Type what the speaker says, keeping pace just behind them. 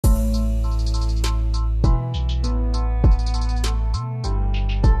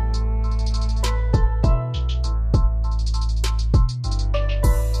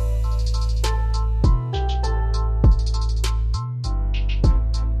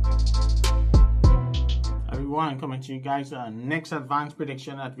everyone, coming to you guys next advanced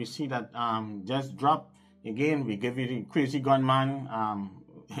prediction that we see that just dropped. Again, we give you the crazy gunman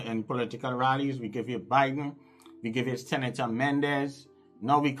in political rallies. We give you Biden. We give you Senator Mendez.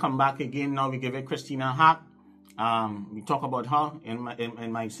 Now we come back again. Now we give you Christina Haack. We talk about her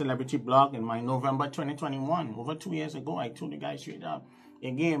in my celebrity blog in my November 2021. Over 2 years ago, I told you guys straight up.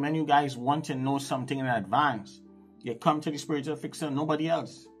 Again, when you guys want to know something in advance, you come to the Spiritual Fixer, nobody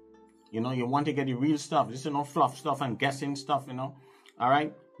else. You know, you want to get the real stuff. This is no fluff stuff and guessing stuff, you know. All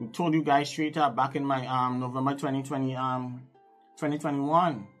right. We told you guys straight up back in my November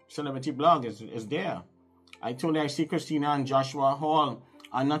 2021 celebrity blog is there. I told you I see Christina and Joshua Hall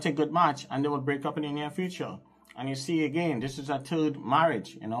are not a good match and they will break up in the near future. And you see again, this is a third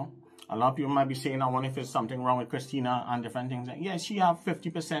marriage, you know. A lot of people might be saying, I wonder if there's something wrong with Christina and different things. Yeah, she have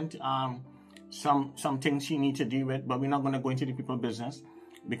 50% some things she needs to deal with, but we're not going to go into the people business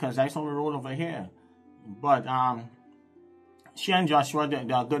because that's how we roll over here. But she and Joshua, they're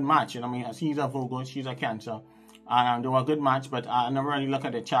a good match. You know what I mean? He's a Virgo, she's a Cancer. And they were a good match, but I never really look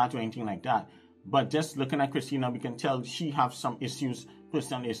at the chart or anything like that. But just looking at Christina, we can tell she have some issues,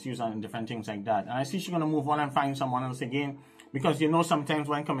 personal issues and different things like that. And I see she's going to move on and find someone else again. Because you know sometimes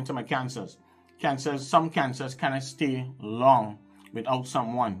when coming to my cancers, some cancers cannot stay long without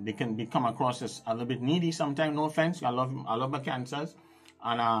someone. They can come across as a little bit needy sometimes. No offense, I love my cancers.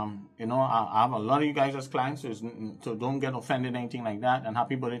 And, you know, I have a lot of you guys as clients, so don't get offended or anything like that. And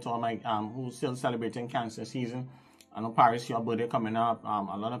happy birthday to all my, who's still celebrating cancer season. I know Paris, your birthday coming up.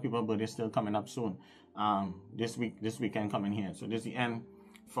 A lot of people's birthday still coming up soon. This weekend coming here. So this is the end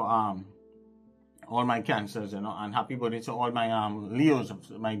for, all my cancers, you know, and happy birthday to all my Leos,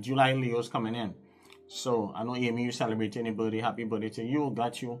 my July Leos coming in. So I know Amy, you celebrating your birthday. Happy birthday to you,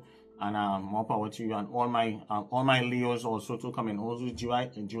 got you, and more power to you. And all my Leos also to come in. Also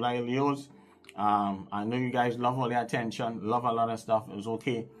July Leos. I know you guys love all the attention, love a lot of stuff. It's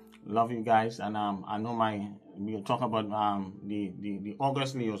okay, love you guys. And I know we'll talk about the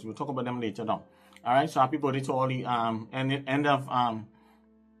August Leos. We'll talk about them later down. All right. So happy birthday to all the end of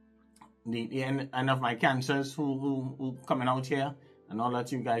the end of my cancers who coming out here, and all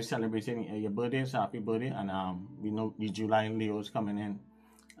that you guys celebrating your birthdays. Happy birthday. And we know the July Leos coming in.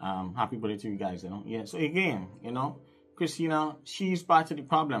 Happy birthday to you guys, you know. Yeah, so again, you know, Christina, she's part of the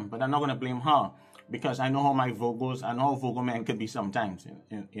problem, but I'm not gonna blame her because I know how my Virgos, I know how Virgo men could be sometimes,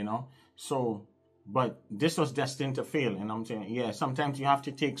 you know. So but this was destined to fail, and I'm saying, yeah, sometimes you have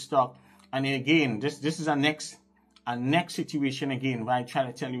to take stock. And again, this is a next situation again where I try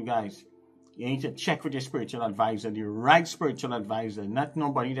to tell you guys, you need to check with your spiritual advisor, the right spiritual advisor, not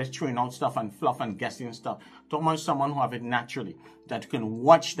nobody that's throwing out stuff and fluff and guessing stuff. Talk about someone who have it naturally, that can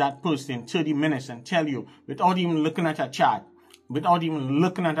watch that person in 30 minutes and tell you without even looking at a chart, without even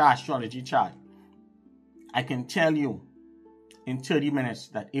looking at an astrology chart. I can tell you in 30 minutes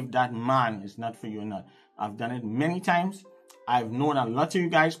that if that man is not for you or not. I've done it many times. I've known a lot of you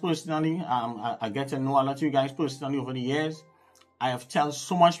guys personally. I get to know a lot of you guys personally over the years. I have told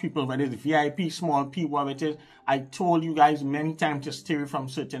so much people, whether it's VIP, small P, whatever it is. I told you guys many times to stay away from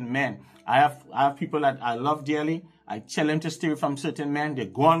certain men. I have people that I love dearly. I tell them to stay away from certain men. They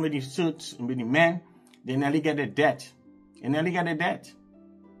go on with the suits and with the men. They nearly get a debt. They nearly get a debt.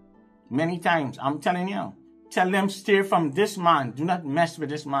 Many times, I'm telling you. Tell them stay from this man. Do not mess with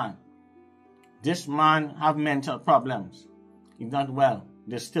this man. This man have mental problems. He's not well.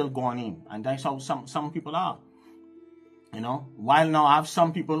 They're still going in. And that's how some people are. You know, while now I have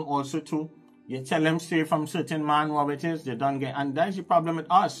some people also too, you tell them stay from certain man, whatever it is, they don't get, and that's the problem with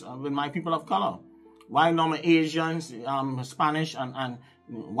us, with my people of color. While now my Asians, Spanish and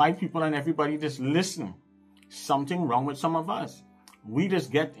white people and everybody just listen, something wrong with some of us. We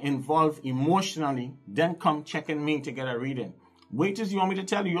just get involved emotionally, then come checking me to get a reading. Wait till you want me to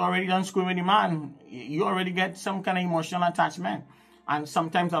tell you, you already done screw with the man. You already get some kind of emotional attachment. And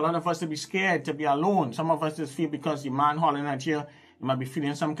sometimes a lot of us will be scared to be alone. Some of us just feel because the man hollering at you, you might be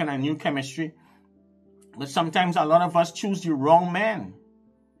feeling some kind of new chemistry. But sometimes a lot of us choose the wrong man.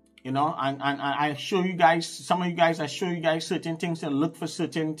 You know, and I show you guys, some of you guys, I show you guys certain things to look for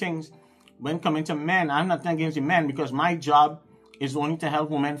certain things. When coming to men, I'm not against the men because my job is only to help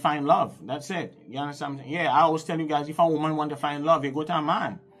women find love. That's it. You understand? Yeah, I always tell you guys, if a woman want to find love, you go to a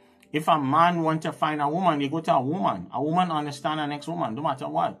man. If a man want to find a woman, you go to a woman. A woman understand the next woman, no matter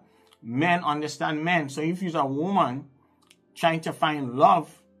what. Men understand men. So if you're a woman trying to find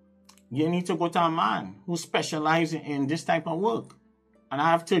love, you need to go to a man who specializes in this type of work. And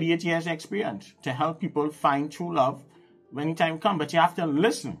I have 38 years experience to help people find true love when the time comes. But you have to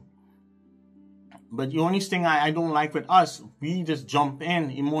listen. But the only thing I don't like with us, we just jump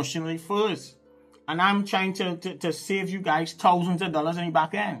in emotionally first. And I'm trying to save you guys thousands of dollars in the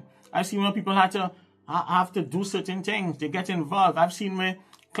back end. I've seen where people have to do certain things. They get involved. I've seen where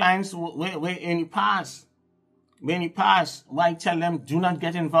clients, where in the past, where I tell them, do not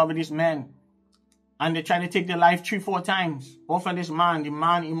get involved with these men. And they try to take their life 3-4 times off of this man. The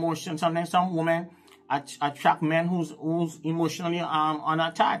man emotion. Sometimes some women attract men who's emotionally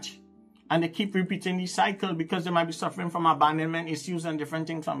unattached. And they keep repeating the cycle because they might be suffering from abandonment issues and different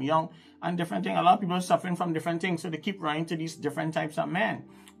things from young and different things. A lot of people are suffering from different things. So they keep running to these different types of men.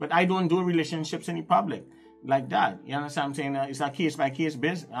 But I don't do relationships in the public like that. You understand what I'm saying? It's a case-by-case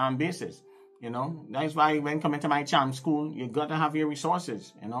basis. You know, that's why when coming to my charm school, you got to have your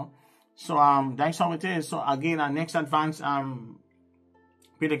resources, you know. So that's how it is. So again, our next advanced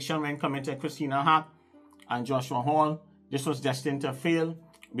prediction when coming to Christina Haack and Joshua Hall, this was destined to fail.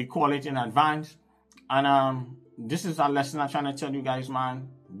 We call it in advance. And this is a lesson I'm trying to tell you guys, man.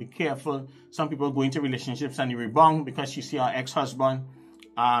 Be careful. Some people go into relationships and they rebound because she see her ex-husband,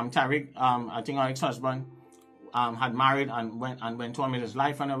 Tariq, I think her ex-husband had married and went on with his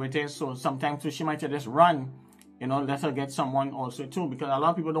life and everything. So sometimes she might just run, you know, let her get someone also too, because a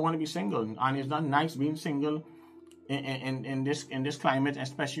lot of people don't want to be single, and it's not nice being single in this climate,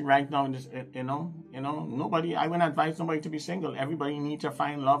 especially right now. In this, you know, nobody. I wouldn't advise nobody to be single. Everybody needs to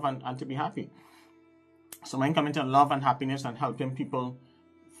find love and to be happy. So when coming to love and happiness and helping people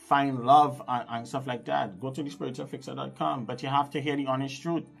find love and stuff like that, go to TheSpiritualfixer.com. But you have to hear the honest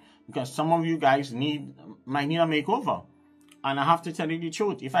truth, because some of you guys might need a makeover. And I have to tell you the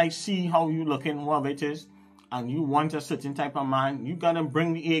truth. If I see how you looking, whatever it is, and you want a certain type of man, you got to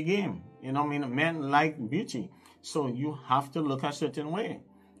bring the A game. You know what I mean? Men like beauty. So you have to look a certain way.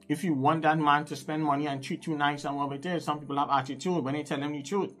 If you want that man to spend money and treat you nice and whatever it is, some people have attitude when they tell them the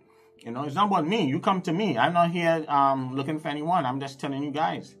truth. You know, it's not about me. You come to me. I'm not here looking for anyone. I'm just telling you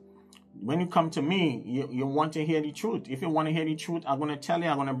guys. When you come to me, you want to hear the truth. If you want to hear the truth, I'm going to tell you.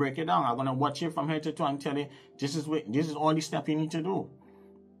 I'm going to break it down. I'm going to watch it from head to toe and tell you, this is all the steps you need to do.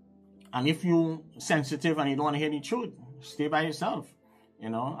 And if you're sensitive and you don't want to hear the truth, stay by yourself. You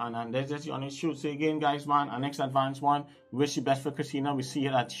know, and that's just the honest truth. So again, guys, man, our next advanced one, wish the best for Christina. We see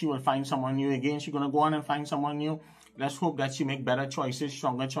that she will find someone new again. She's going to go on and find someone new. Let's hope that she make better choices,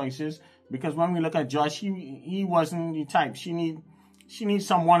 stronger choices. Because when we look at Josh, he wasn't the type. She needs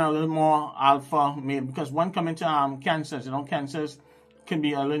someone a little more alpha male. Because one coming to cancers, you know, cancers can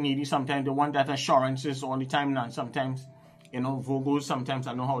be a little needy sometimes. They want that assurances all the time now. Sometimes, you know, Virgos, sometimes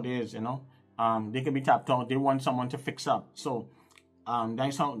I know how it is, you know. They can be tapped out. They want someone to fix up. So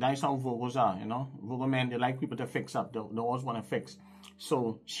that's how Virgos are, you know. Virgo men, they like people to fix up. They always want to fix.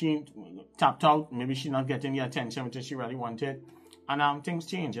 So she tapped out. Maybe she's not getting the attention which she really wanted. And things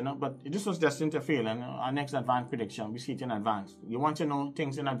change, you know. But this was destined to fail. And our next advanced prediction, we see it in advance. You want to know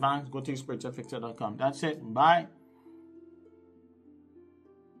things in advance, go to TheSpiritualfixer.com. That's it. Bye.